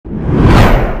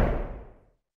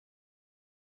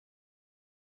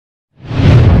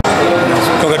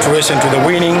congratulations to the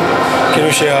winning. Can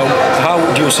you share how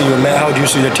do you see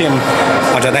the team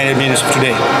after 90 minutes of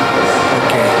today?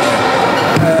 Okay.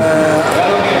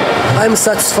 I'm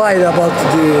satisfied about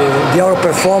our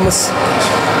performance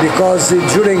because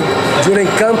during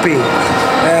camping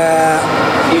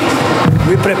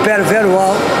we prepare very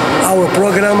well our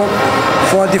program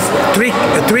for the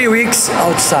 3 weeks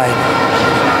outside,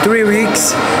 3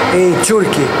 weeks in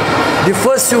Turkey. The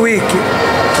first week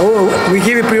we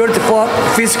give priority for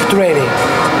physical training.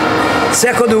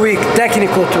 Second week,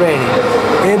 technical training.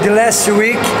 And the last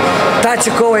week,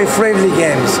 tactical and friendly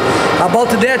games. About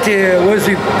that, it was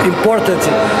important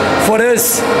for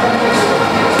us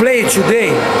play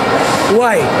today.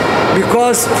 Why?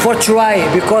 Because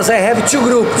I have 2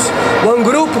 groups. One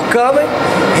group coming,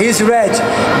 he's ready.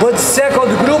 But the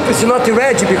second group is not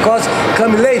ready because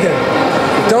come later.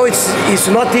 So it's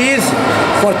not easy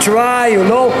for try, you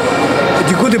know,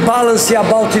 the good balance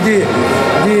about the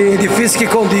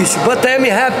physical condition. But I'm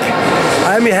happy.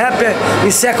 I'm happy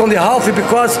in second half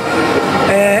because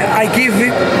I give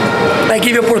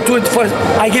opportunity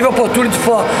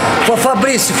for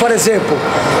Fabrício, for example.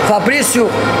 Fabrício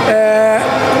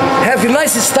have a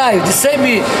nice style, the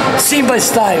same Simba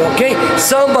style, okay?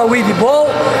 Samba with the ball,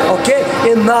 okay?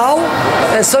 And now,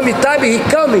 sometime he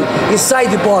coming inside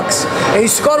the box and he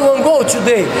score 1 goal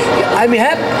today. I'm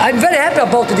happy. I'm very happy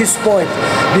about this point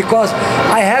because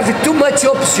I have too much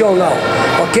option now,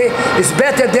 okay? It's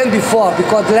better than before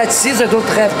because last season I don't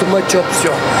have too much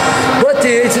option. But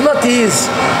it's not easy.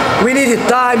 We need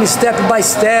time, step by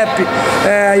step.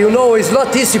 You know, it's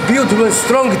not easy to build a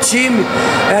strong team,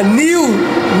 a new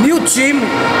team,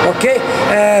 okay?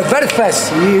 Very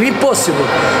fast, impossible.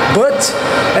 But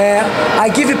I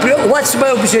give what's my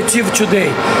objective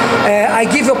today? I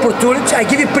give opportunity, I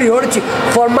give priority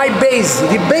for my base,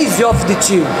 the base of the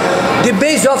team. The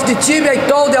base of the team, I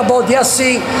told you about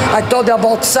Yassin, I told you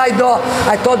about Saido,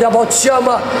 I told you about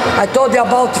Chama, I told you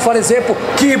about, for example,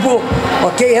 Kibo,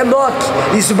 okay, Enoch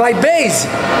is my base.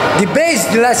 The base,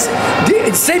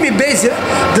 the same base the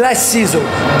last season.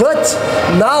 But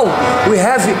now we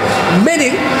have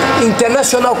many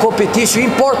international competition,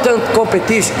 important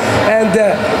competition, and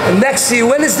next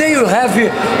Wednesday you have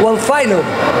one final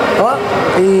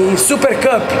in Super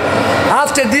Cup.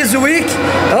 After this week,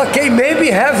 okay, maybe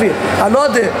have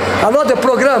another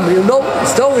program, you know.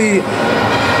 So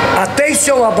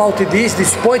attention about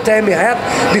this point. I am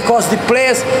happy because the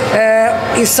players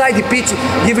inside the pitch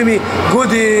give me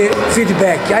good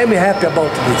feedback. I am happy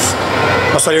about this.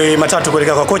 Maswali matatu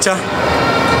kuelekea kwa kocha.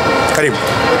 Karibu.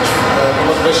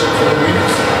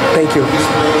 Thank you.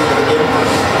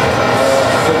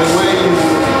 So the way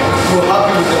you're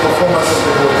happy with the performance of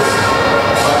the boys,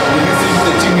 do you think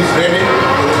the team is ready for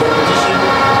the competition?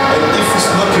 And if it's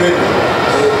not ready,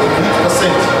 in which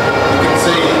percent you can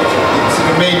say it's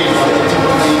remaining for the team to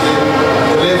be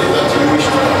the level that you wish to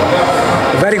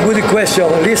have? Very good question.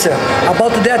 Listen,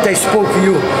 about that I spoke to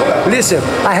you. Listen,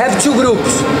 I have 2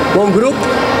 groups. One group,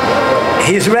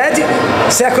 he's ready.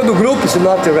 Second group is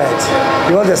not ready.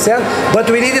 You understand? But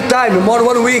we need time, more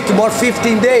 1 week, more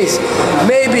 15 days.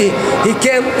 Maybe he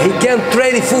can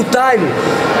train full time.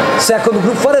 Second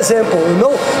group, for example, you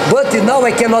know. But now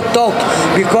I cannot talk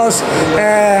because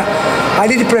I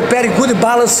need to prepare a good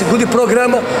balance, good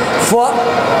program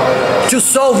to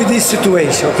solve this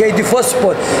situation. Okay, the first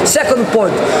point. Second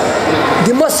point,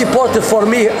 the most important for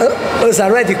me as a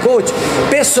ready coach,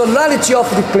 personality of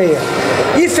the player.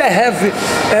 If I have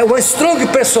one strong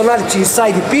personality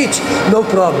inside the pitch, no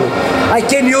problem. I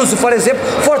can use, for example,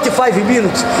 45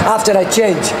 minutes after I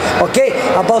change. Okay,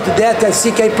 about that I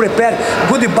think I prepare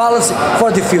good balance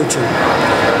for the future.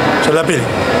 So Lapil.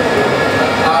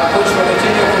 Coach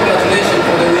Robertinho, congratulations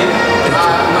for the win.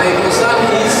 My concern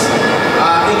is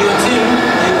in your team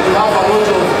you have a lot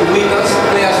of winners,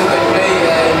 players who can play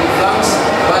in the flanks.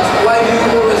 But why do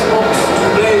you always opt to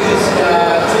play with 2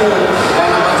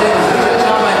 number 10s, which are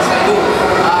Chama and Saido?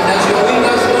 Does your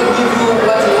wingers don't give you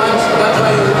what you want? That's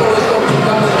why you always opt to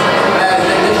come with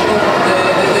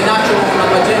the natural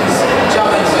number 10s,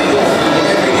 Chama and Saido, in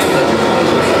every game that you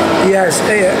play. Yes,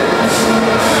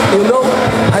 you know,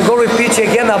 I go repeat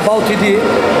again about the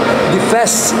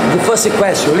first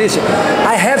question. Listen,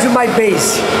 I have my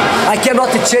base. I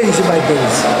cannot change my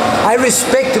base. I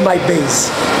respect my base.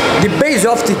 The base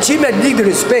of the team I need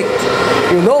respect,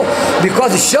 you know,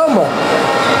 because Chama,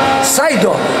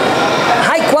 Saido,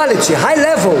 high quality, high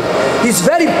level is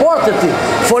very important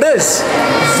for us.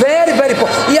 Very very, very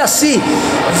important. ERC,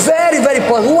 very, very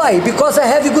important. Why? Because I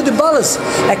have a good balance.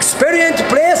 Experienced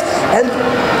players and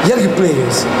young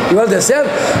players. You understand?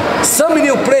 Some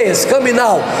new players coming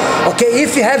now. Okay,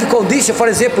 if you have condition, for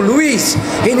example, Luis,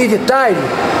 he need time.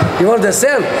 You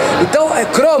understand? Então,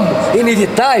 Chrome, he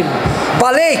need time.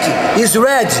 Balek is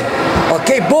ready.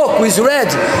 Okay, Boko is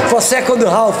ready for second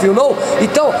half, you know?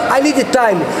 Então, I need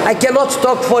time. I cannot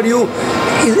talk for you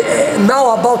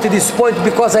now about this point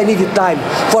because I need time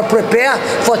for prepare,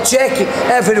 for check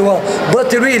everyone.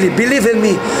 But really, believe in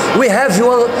me, we have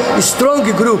one strong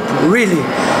group, really.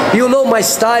 You know my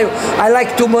style. I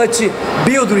like too much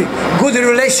build good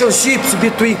relationships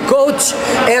between coach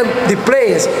and the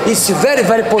players. It's very,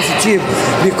 very positive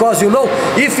because, you know,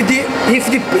 if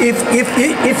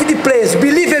the players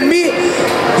believe in me,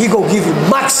 he go give you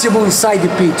maximum inside the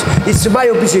pitch. It's my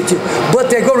objective.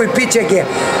 But I go repeat again.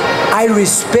 I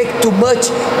respect too much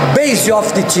base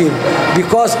of the team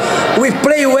because we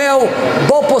play well,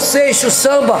 ball possession,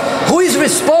 Samba. Who is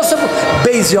responsible?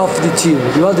 Base of the team.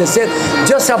 You understand?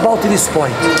 Just about this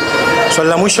point. Swali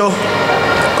la mwisho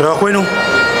kutoka kwenu. You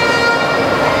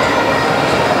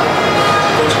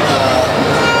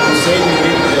say you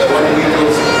need 1 week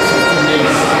or 15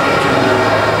 days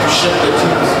to shape the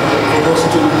teams for those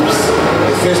two groups,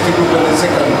 the first group and the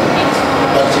second group.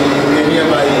 But we are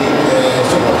nearby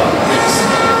Super Cup next,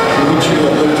 which you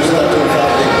are going to start on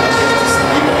Friday against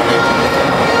Simba.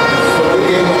 For the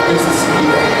game against the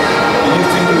Simba, do you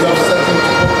think you have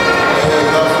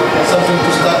something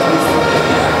to start with?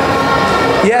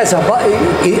 Yes,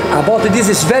 about this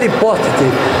is very important.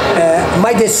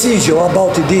 My decision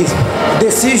about this,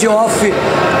 decision of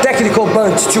technical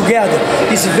bunch together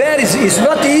is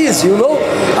not easy, you know.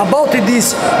 About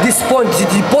this point,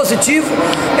 it's positive,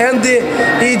 and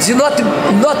it's not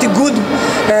good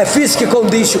physical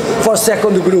condition for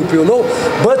second group, you know.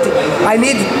 But I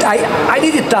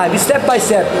need time, step by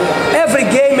step. Every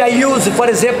game I use, for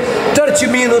example, 30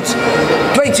 minutes,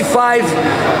 25,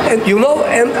 and you know,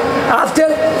 and after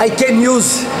I can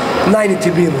use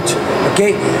 90 minutes.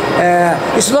 Okay,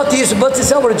 it's not easy, but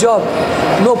it's our job.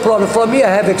 No problem. For me, I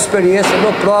have experience,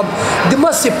 no problem. The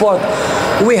most important,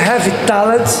 we have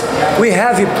talent, we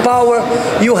have power.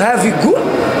 You have a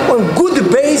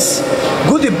good base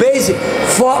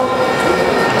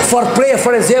for player,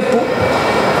 for example,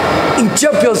 in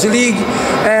Champions League,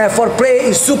 for play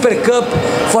in Super Cup,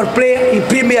 for play in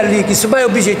Premier League. It's my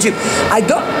objective.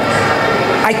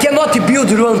 I cannot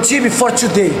build one team for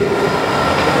today.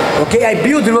 Okay, I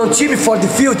build one team for the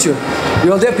future. You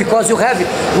know that because you have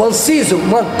one season,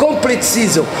 one complete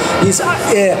season. Is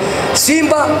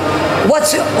Simba?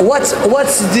 What's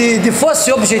the first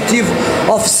objective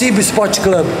of Simba Sports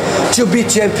Club? To be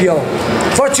champion.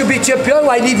 For to be champion,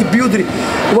 I need to build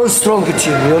one strong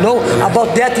team. You know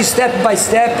about that step by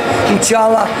step.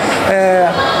 Inshallah,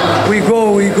 we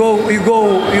go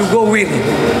winning.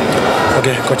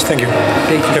 Okay, coach, thank you.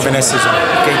 Thank you. Have a nice season.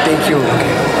 Okay, thank you.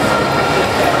 Okay.